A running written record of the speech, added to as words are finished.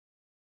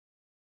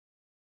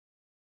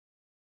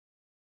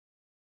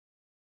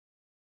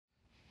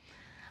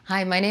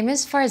Hi, my name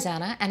is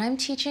Farzana, and I'm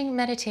teaching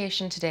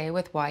meditation today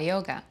with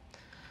YYOGA.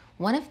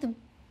 One of the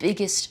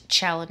biggest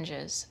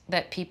challenges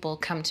that people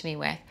come to me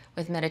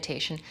with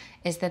meditation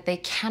is that they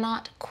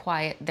cannot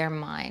quiet their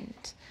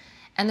mind.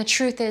 And the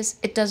truth is,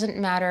 it doesn't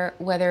matter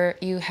whether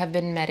you have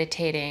been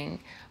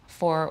meditating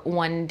for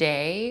one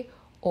day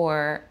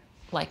or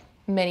like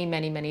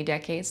many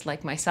decades,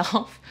 like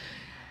myself.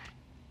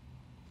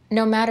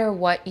 No matter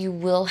what, you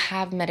will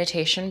have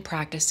meditation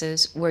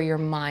practices where your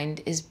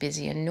mind is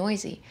busy and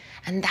noisy.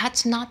 And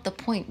that's not the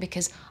point,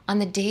 because on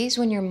the days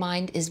when your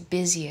mind is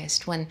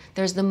busiest, when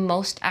there's the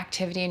most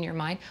activity in your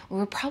mind,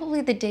 were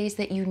probably the days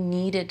that you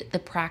needed the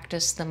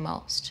practice the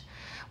most.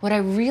 What I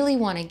really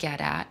want to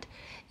get at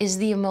is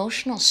the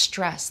emotional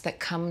stress that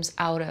comes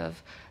out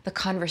of the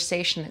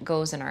conversation that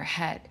goes in our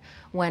head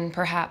when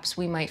perhaps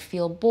we might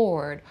feel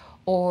bored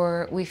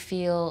or we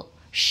feel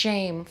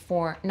shame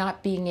for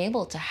not being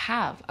able to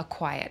have a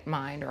quiet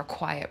mind or a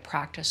quiet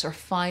practice or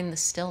find the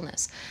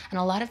stillness. And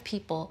a lot of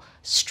people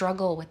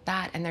struggle with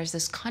that. And there's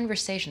this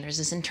conversation, there's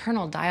this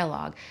internal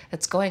dialogue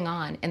that's going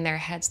on in their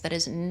heads that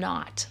is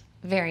not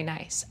very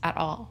nice at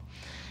all.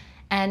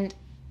 And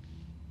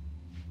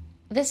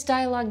this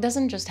dialogue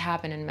doesn't just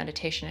happen in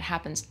meditation, it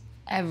happens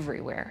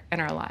everywhere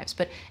in our lives.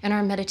 But in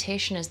our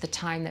meditation is the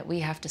time that we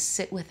have to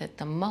sit with it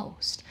the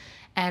most.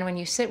 And when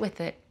you sit with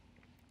it,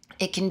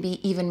 it can be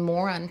even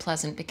more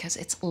unpleasant because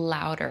it's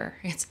louder,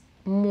 it's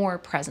more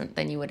present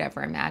than you would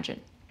ever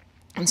imagine.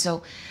 And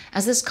so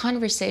as this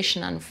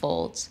conversation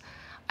unfolds,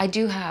 I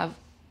do have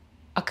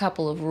a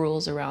couple of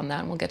rules around that,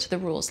 and we'll get to the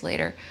rules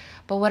later.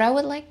 But what I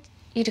would like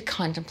you to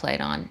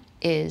contemplate on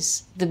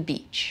is the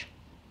beach.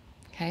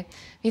 Okay?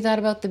 If you thought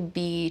about the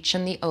beach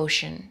and the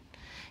ocean,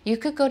 you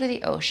could go to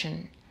the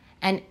ocean,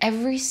 and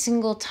every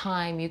single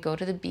time you go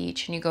to the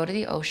beach and you go to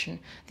the ocean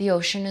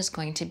is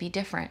going to be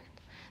different.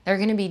 There are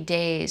going to be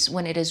days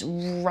when it is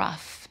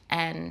rough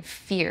and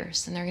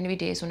fierce, and there are going to be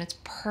days when it's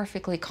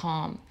perfectly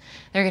calm.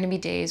 There are going to be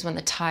days when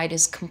the tide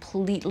is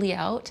completely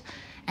out,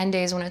 and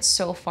days when it's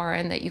so far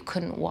in that you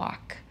couldn't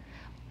walk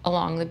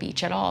along the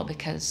beach at all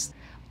because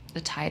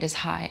the tide is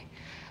high.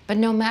 But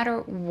no matter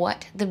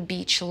what the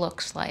beach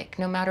looks like,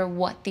 no matter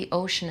what the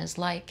ocean is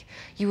like,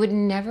 you would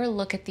never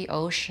look at the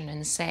ocean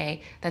and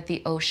say that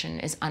the ocean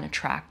is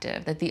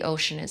unattractive, that the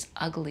ocean is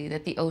ugly,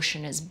 that the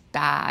ocean is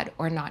bad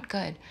or not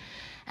good.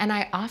 And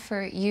I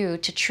offer you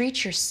to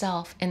treat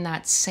yourself in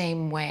that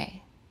same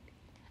way,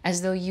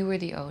 as though you were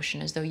the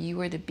ocean, as though you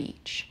were the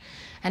beach.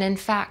 And in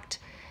fact,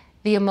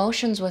 the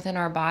emotions within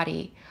our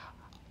body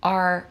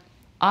are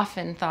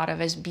often thought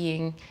of as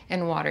being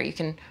in water. You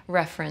can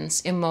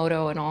reference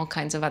Emoto and all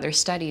kinds of other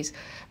studies.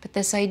 But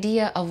this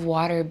idea of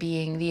water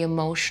being the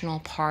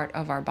emotional part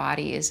of our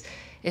body is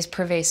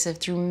pervasive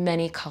through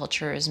many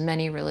cultures,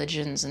 many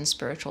religions, and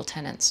spiritual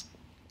tenets.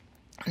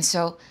 And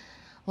so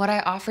what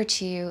I offer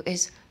to you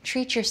is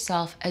treat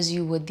yourself as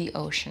you would the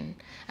ocean.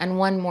 And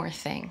one more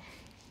thing,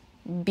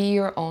 be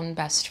your own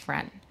best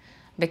friend.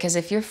 Because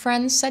if your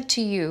friends said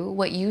to you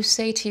what you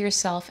say to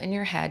yourself in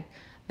your head,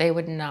 they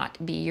would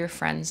not be your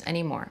friends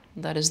anymore.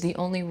 That is the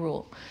only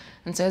rule.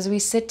 And so as we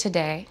sit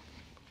today,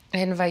 I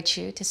invite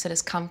you to sit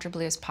as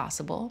comfortably as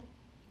possible.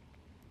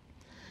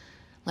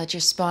 Let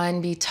your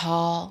spine be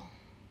tall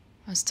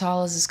as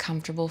is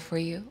comfortable for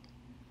you.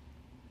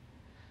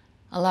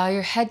 Allow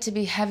your head to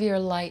be heavy or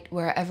light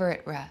wherever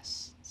it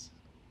rests.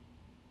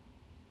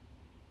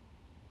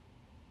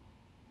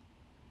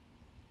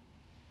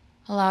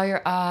 Allow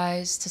your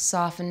eyes to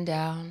soften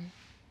down.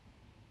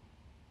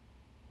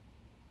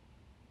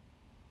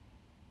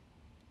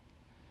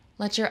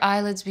 Let your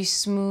eyelids be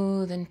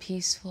smooth and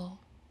peaceful.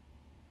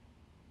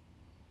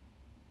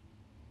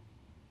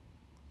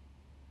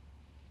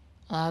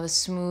 Allow the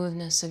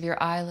smoothness of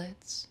your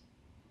eyelids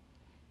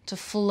to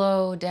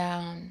flow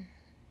down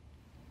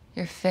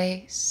your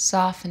face,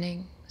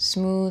 softening,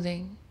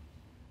 smoothing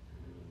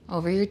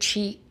over your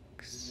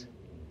cheeks,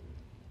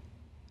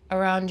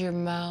 around your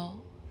mouth,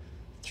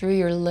 through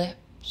your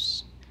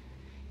lips,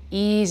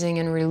 easing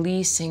and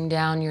releasing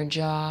down your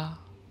jaw,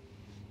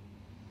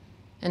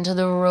 into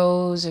the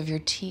rows of your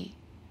teeth,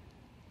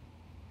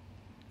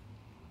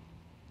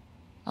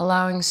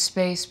 allowing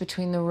space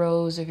between the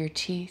rows of your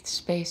teeth,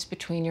 space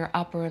between your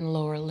upper and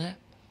lower lip.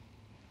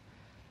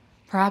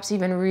 Perhaps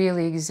even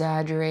really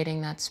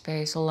exaggerating that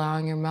space,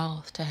 allowing your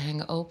mouth to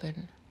hang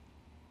open.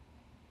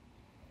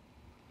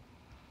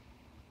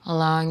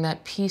 Allowing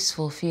that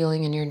peaceful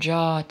feeling in your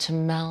jaw to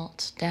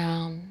melt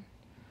down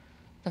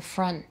the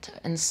front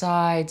and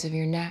sides of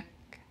your neck,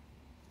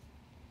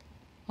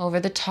 over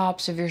the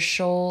tops of your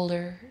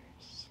shoulders,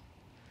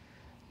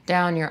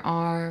 down your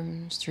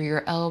arms, through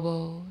your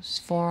elbows,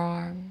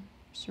 forearms,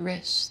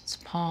 wrists,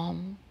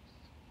 palms,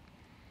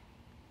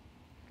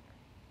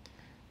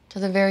 to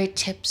the very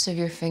tips of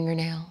your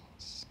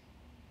fingernails.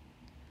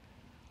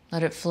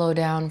 Let it flow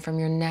down from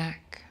your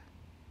neck,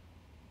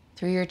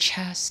 through your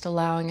chest,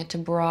 allowing it to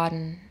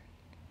broaden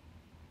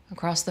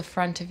across the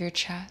front of your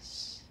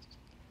chest,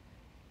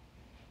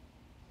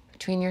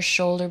 between your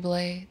shoulder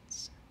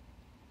blades,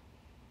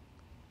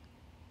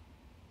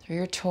 through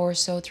your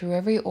torso, through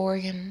every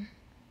organ,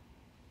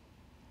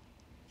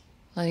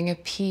 letting a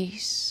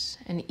peace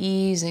and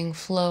easing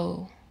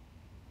flow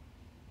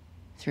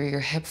through your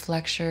hip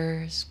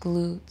flexors,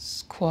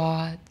 glutes,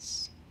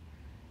 quads,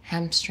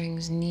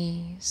 hamstrings,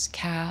 knees,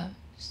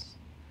 calves,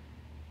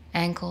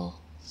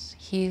 ankles,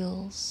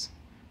 heels,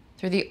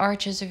 through the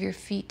arches of your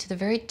feet to the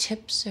very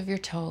tips of your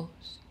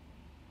toes,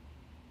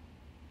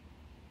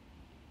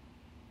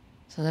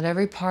 so that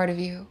every part of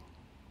you,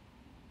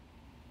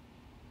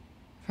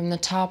 from the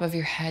top of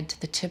your head to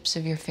the tips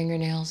of your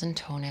fingernails and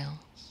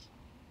toenails,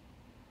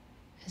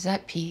 is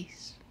at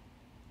peace.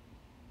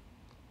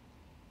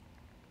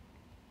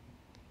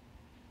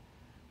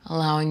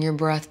 Allowing your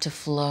breath to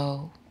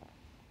flow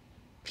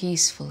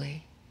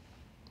peacefully,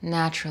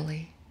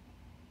 naturally,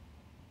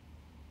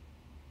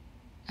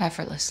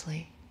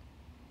 effortlessly.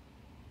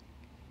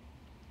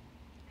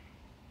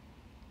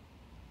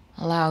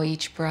 Allow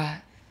each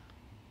breath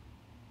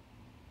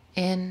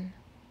in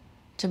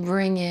to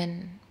bring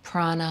in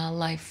prana,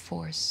 life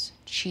force,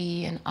 chi,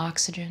 and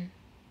oxygen.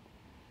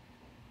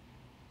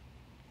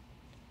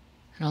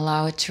 And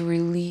allow it to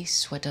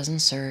release what doesn't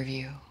serve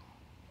you.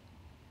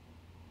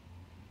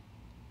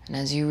 And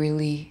as you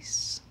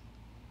release,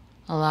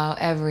 allow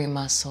every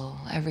muscle,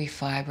 every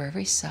fiber,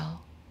 every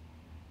cell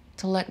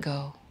to let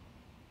go.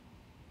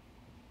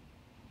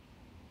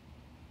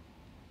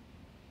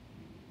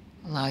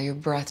 Allow your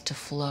breath to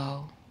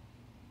flow.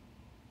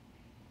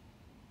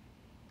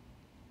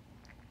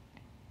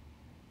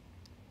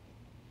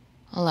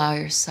 Allow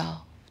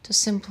yourself to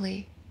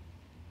simply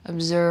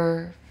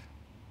observe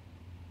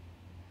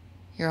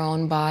your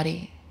own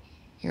body,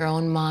 your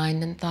own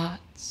mind and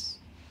thoughts,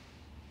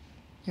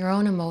 your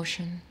own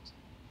emotions,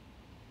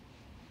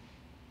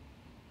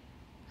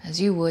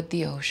 as you would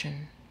the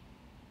ocean.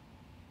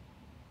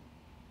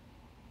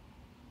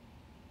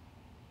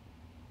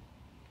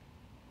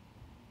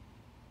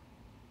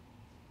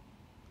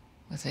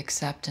 With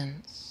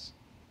acceptance,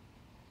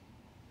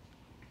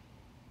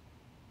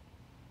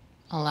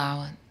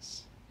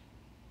 allowance,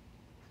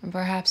 and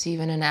perhaps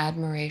even an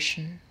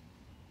admiration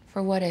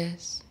for what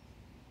is.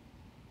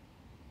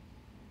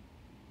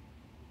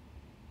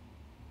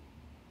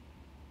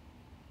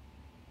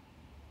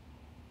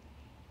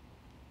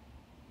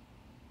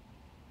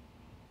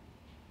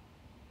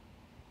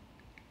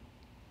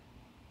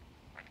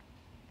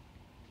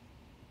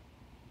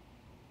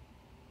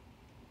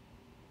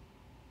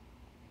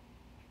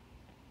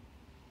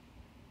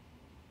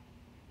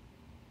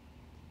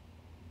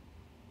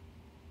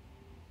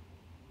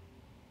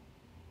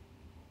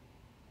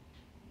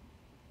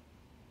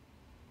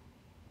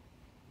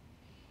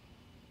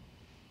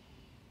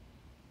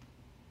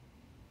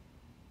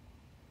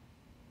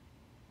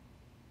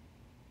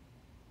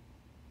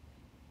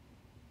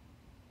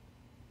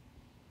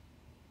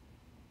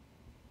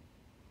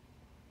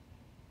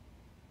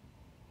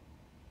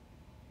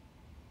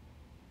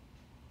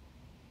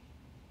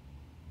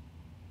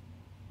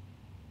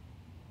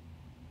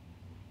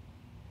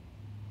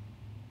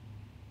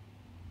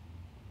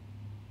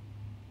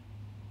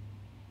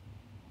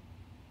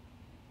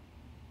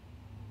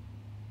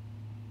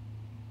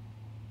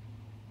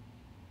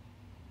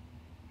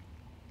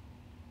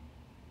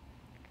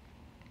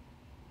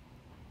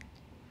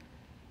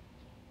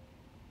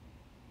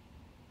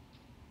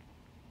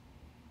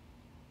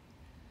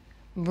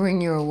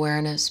 Bring your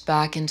awareness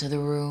back into the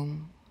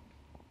room.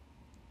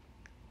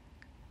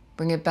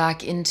 Bring it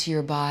back into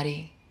your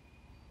body.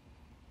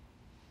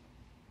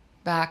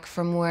 Back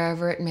from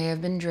wherever it may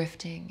have been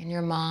drifting in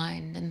your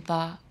mind and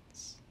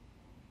thoughts.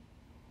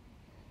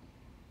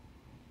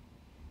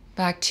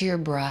 Back to your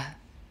breath.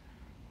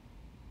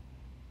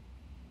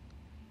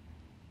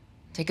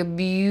 Take a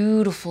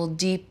beautiful,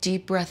 deep,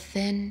 deep breath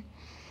in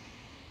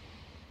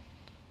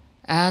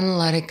and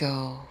let it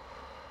go.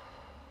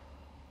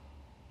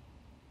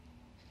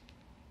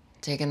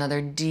 Take another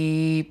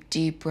deep,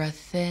 deep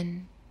breath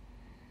in.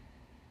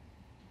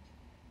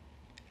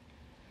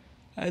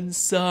 And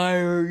sigh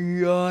or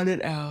yawn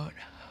it out.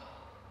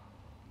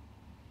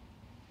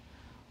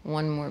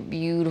 One more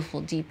beautiful,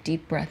 deep,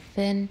 deep breath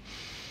in.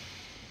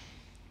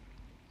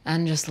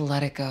 And just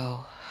let it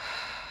go.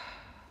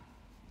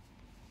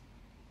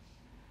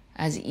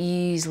 As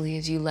easily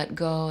as you let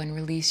go and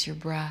release your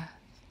breath,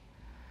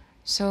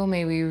 so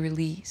may we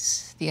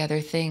release the other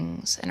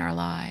things in our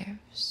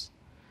lives.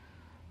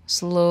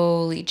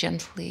 Slowly,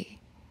 gently,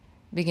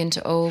 begin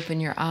to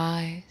open your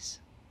eyes.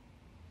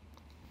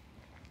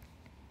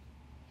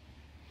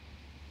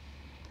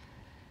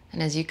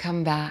 And as you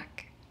come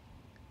back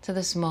to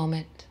this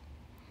moment,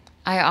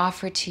 I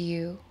offer to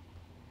you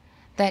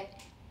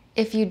that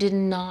if you did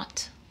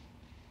not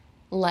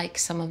like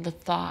some of the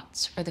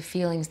thoughts or the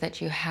feelings that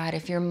you had,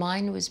 if your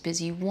mind was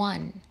busy,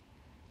 1,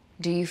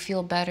 do you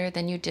feel better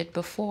than you did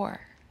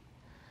before?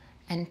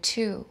 And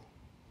 2,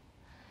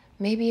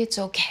 maybe it's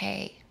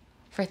okay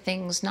for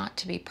things not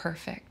to be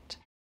perfect,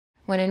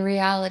 when in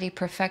reality,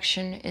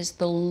 perfection is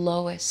the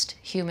lowest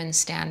human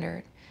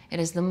standard. It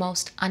is the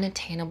most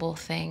unattainable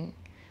thing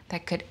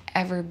that could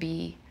ever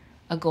be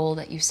a goal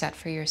that you set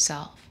for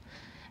yourself.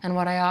 And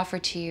what I offer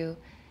to you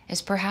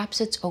is perhaps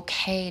it's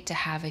okay to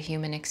have a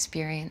human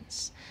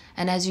experience.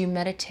 And as you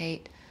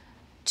meditate,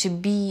 to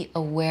be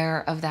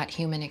aware of that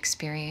human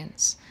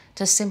experience,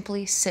 to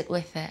simply sit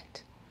with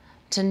it,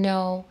 to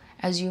know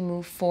as you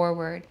move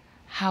forward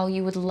how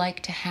you would like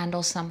to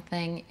handle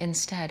something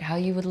instead, how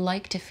you would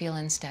like to feel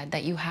instead,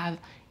 that you have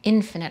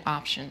infinite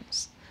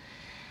options.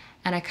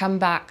 And I come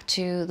back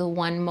to the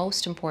one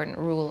most important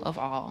rule of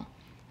all,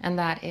 and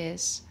that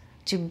is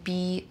to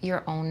be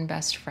your own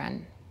best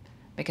friend.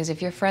 Because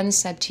if your friends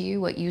said to you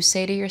what you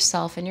say to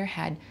yourself in your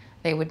head,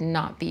 they would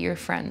not be your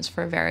friends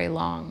for very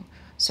long.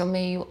 So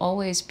may you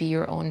always be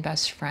your own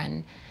best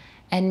friend,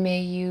 and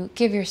may you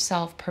give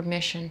yourself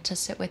permission to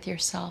sit with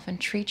yourself and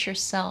treat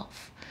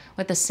yourself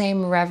with the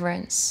same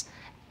reverence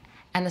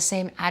and the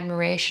same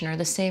admiration or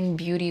the same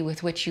beauty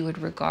with which you would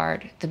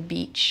regard the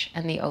beach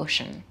and the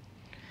ocean.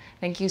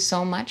 Thank you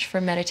so much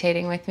for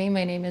meditating with me.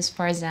 My name is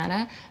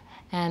Farzana,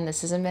 and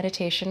this is a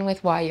meditation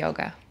with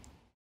YYOGA.